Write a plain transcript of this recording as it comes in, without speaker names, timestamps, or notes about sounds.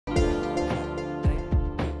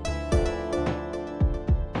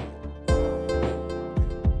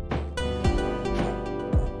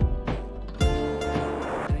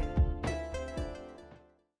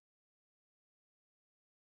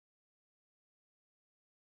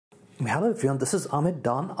Hello everyone, this is Ahmed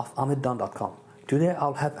Dan of ahmeddan.com. Today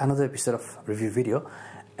I'll have another episode of review video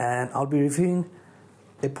and I'll be reviewing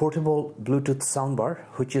a portable Bluetooth soundbar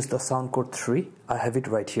which is the Soundcore 3. I have it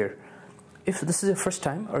right here. If this is your first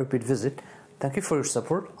time or repeat visit, thank you for your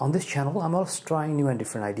support. On this channel I'm always trying new and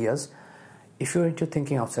different ideas. If you're into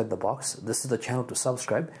thinking outside the box, this is the channel to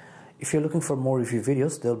subscribe. If you're looking for more review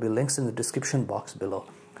videos, there will be links in the description box below.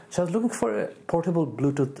 So I was looking for a portable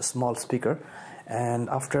Bluetooth small speaker, and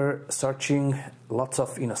after searching lots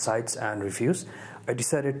of sites and reviews, I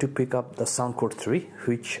decided to pick up the Soundcore 3,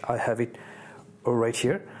 which I have it right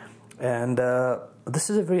here. And this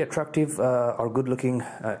is a very attractive or good looking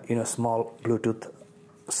small Bluetooth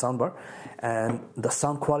soundbar, and the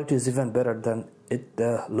sound quality is even better than it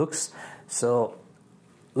looks. So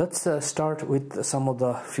let's start with some of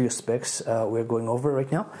the few specs we're going over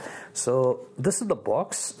right now. So this is the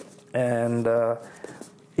box, and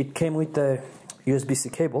it came with a USB-C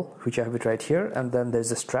cable, which I have it right here, and then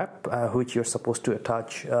there's a strap which you're supposed to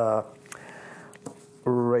attach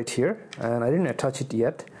right here, and I didn't attach it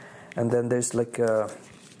yet. And then there's like a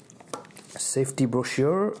safety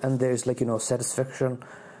brochure, and there's like satisfaction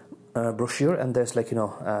brochure, and there's like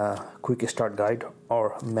quick start guide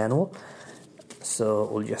or manual. So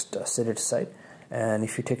we'll just set it aside, and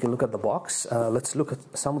if you take a look at the box, let's look at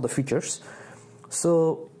some of the features.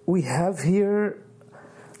 So we have here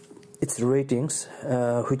its ratings,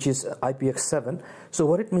 which is IPX7. So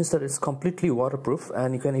what it means that it's completely waterproof,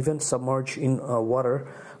 and you can even submerge in water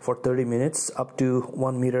for 30 minutes up to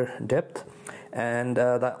 1 meter depth. And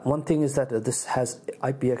that one thing is that this has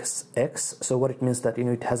IPX8, so what it means that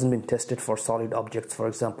it hasn't been tested for solid objects, for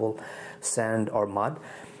example sand or mud.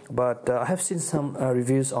 But I have seen some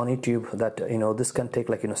reviews on YouTube that this can take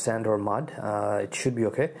like sand or mud. It should be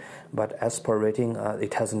okay, but as per rating,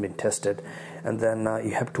 it hasn't been tested. And then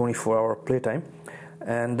you have 24-hour playtime.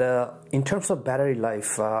 And in terms of battery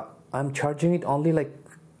life, I'm charging it only like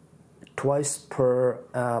twice per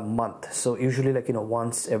month. So usually like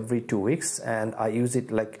once every 2 weeks, and I use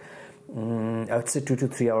it like I would say 2 to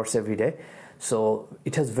 3 hours every day. So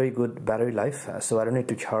it has very good battery life, so I don't need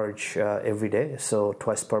to charge every day, so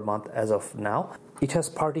twice per month as of now. It has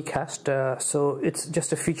party cast, so it's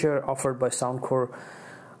just a feature offered by Soundcore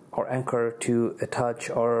or Anker to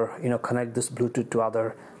attach or connect this Bluetooth to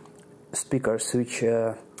other speakers which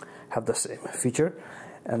have the same feature.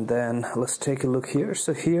 And then let's take a look here.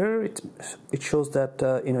 So here it shows that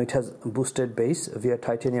it has boosted bass via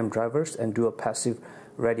titanium drivers and dual passive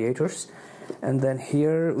radiators. And then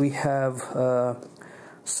here we have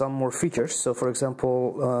some more features. So for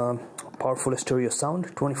example, powerful stereo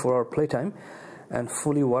sound, 24-hour playtime, and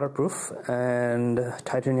fully waterproof, and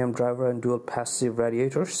titanium driver and dual passive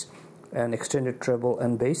radiators, and extended treble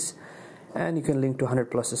and bass. And you can link to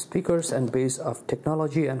 100+ speakers and BassUp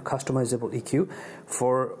technology and customizable EQ.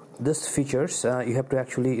 For these features, you have to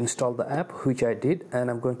actually install the app, which I did, and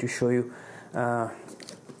I'm going to show you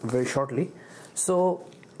very shortly. So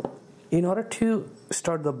in order to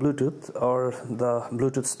start the Bluetooth or the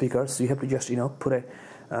Bluetooth speakers, you have to just put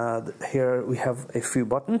a here we have a few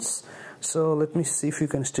buttons. So let me see if you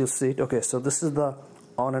can still see it. Okay, so this is the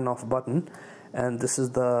on and off button, and this is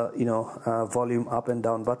the volume up and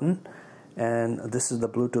down button, and this is the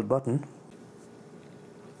Bluetooth button.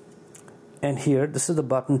 And here this is the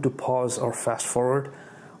button to pause or fast forward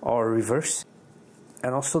or reverse.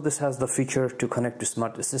 And also this has the feature to connect to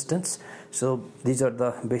smart assistants. So these are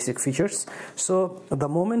the basic features. So the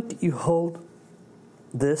moment you hold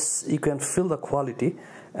this, you can feel the quality,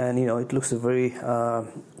 and it looks a very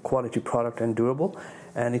quality product and durable,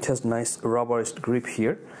 and it has nice rubberized grip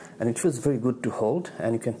here, and it feels very good to hold,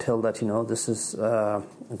 and you can tell that this is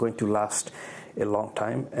going to last a long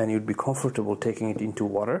time, and you'd be comfortable taking it into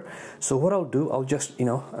water. So what I'll do, I'll just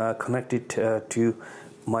connect it to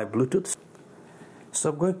my Bluetooth. So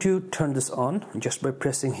I'm going to turn this on just by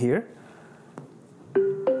pressing here.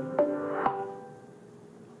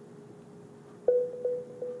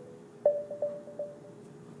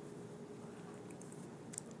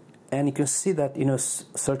 And you can see that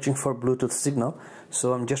searching for Bluetooth signal.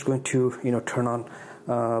 So I'm just going to turn on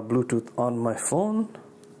Bluetooth on my phone.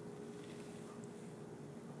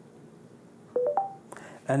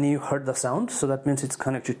 And you heard the sound, so that means it's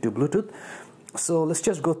connected to Bluetooth. So let's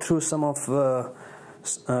just go through some of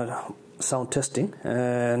sound testing,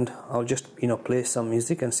 and I'll just play some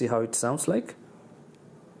music and see how it sounds like.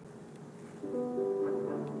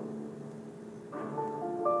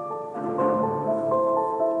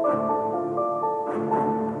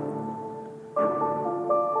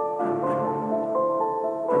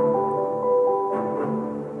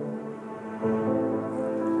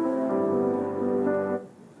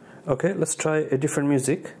 Okay, let's try a different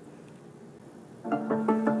music.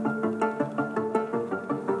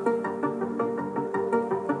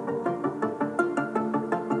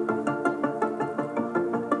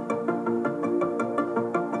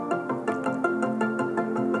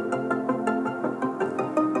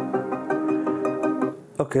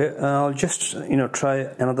 Okay, I'll just try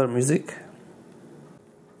another music.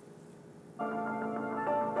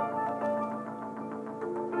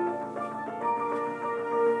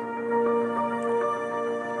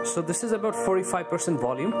 So this is about 45%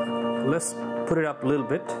 volume. Let's put it up a little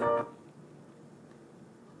bit.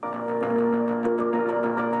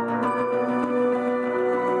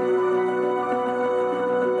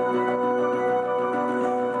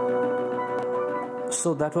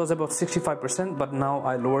 So that was about 65%, but now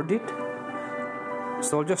I lowered it.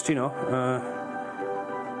 So I'll just turn off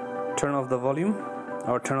the volume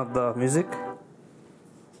or turn off the music.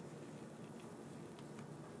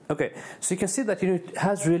 Okay, so you can see that it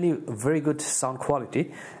has really very good sound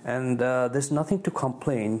quality, and there's nothing to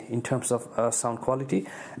complain in terms of sound quality.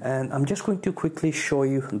 And I'm just going to quickly show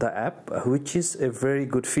you the app, which is a very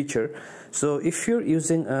good feature. So if you're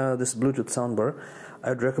using this Bluetooth soundbar,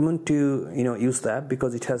 I'd recommend to use the app,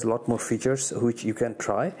 because it has a lot more features which you can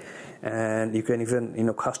try, and you can even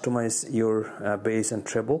customize your bass and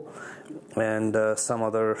treble and some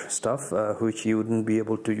other stuff which you wouldn't be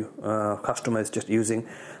able to customize just using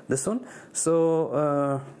this one. So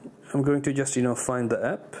I'm going to just find the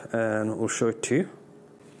app and we'll show it to you.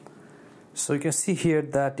 So you can see here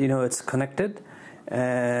that it's connected,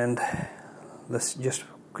 and let's just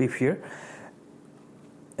click here,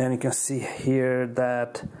 and you can see here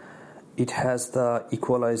that it has the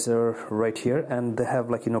equalizer right here, and they have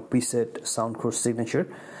preset Soundcore signature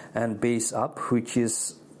and BassUp, which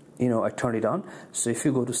is I turned it on. So if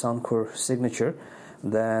you go to Soundcore signature,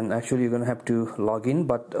 then actually you're gonna have to log in,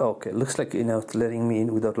 but okay, looks like it's letting me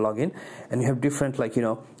in without login. And you have different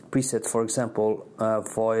presets, for example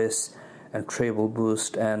voice and treble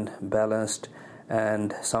boost and balanced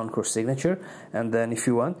and Soundcore signature. And then if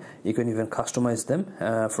you want, you can even customize them,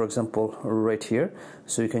 for example right here.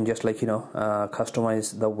 So you can just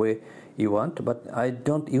customize the way you want, but I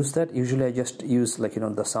don't use that. Usually I just use the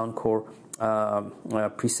Soundcore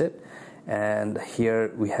preset, and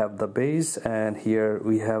here we have the bass, and here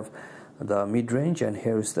we have the mid-range, and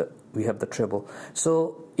here is we have the treble.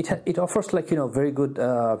 So it offers very good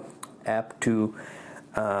app to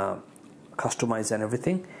customize and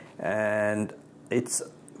everything, and it's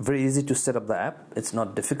very easy to set up the app. It's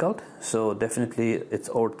not difficult, so definitely it's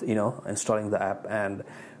worth installing the app and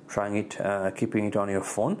trying it, keeping it on your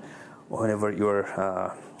phone whenever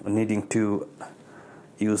you're needing to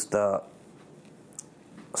use the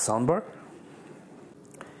soundbar.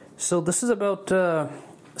 So this is about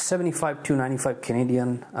 75 to 95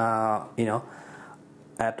 Canadian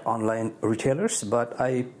at online retailers, but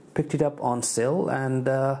I picked it up on sale, and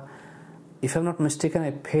if I'm not mistaken,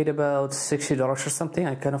 I paid about $60 or something.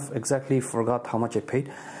 I kind of exactly forgot how much I paid,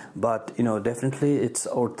 but definitely it's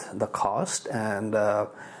worth the cost. And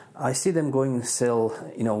I see them going on sale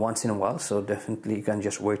once in a while, so definitely you can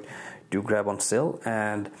just wait to grab on sale.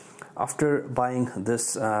 And after buying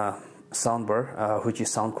this soundbar, which is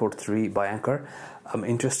Soundcore 3 by Anker, I'm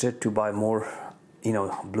interested to buy more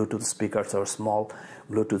Bluetooth speakers or small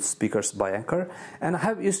Bluetooth speakers by Anker. And I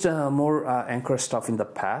have used more Anker stuff in the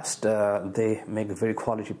past. They make very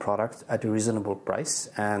quality products at a reasonable price.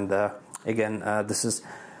 And again, this is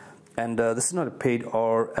not a paid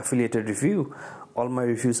or affiliated review. All my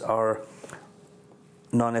reviews are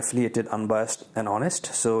non-affiliated, unbiased and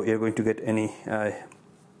honest, so you're going to get any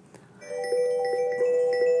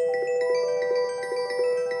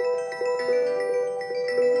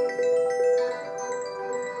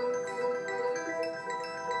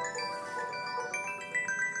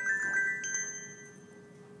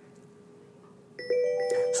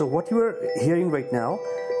So what you are hearing right now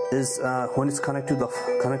is when it's connected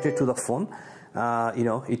to the phone,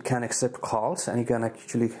 it can accept calls, and you can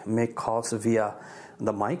actually make calls via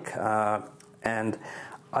the mic. And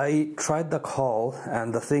I tried the call,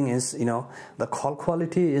 and the thing is, the call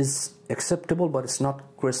quality is acceptable, but it's not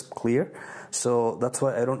crisp clear. So that's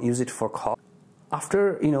why I don't use it for call.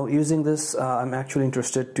 After using this, I'm actually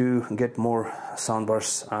interested to get more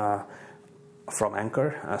soundbars from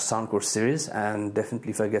Anker, Soundcore series, and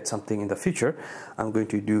definitely if I get something in the future, I'm going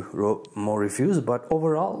to do more reviews. But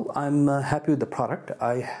overall, I'm happy with the product.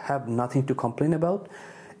 I have nothing to complain about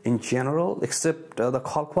in general, except the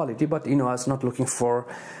call quality. But I was not looking for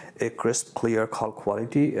a crisp, clear call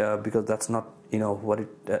quality because that's not what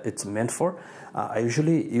it's meant for. I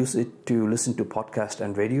usually use it to listen to podcast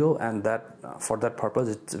and radio, and that for that purpose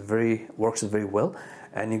it works very well,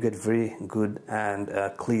 and you get very good and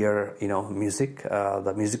clear music.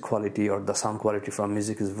 The music quality or the sound quality from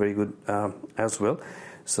music is very good as well.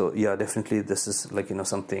 So yeah, definitely this is like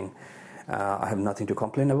something I have nothing to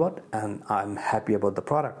complain about, and I'm happy about the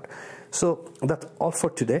product. So that's all for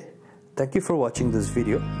today. Thank you for watching this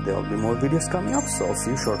video. There will be more videos coming up, so I'll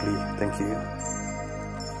see you shortly. Thank you.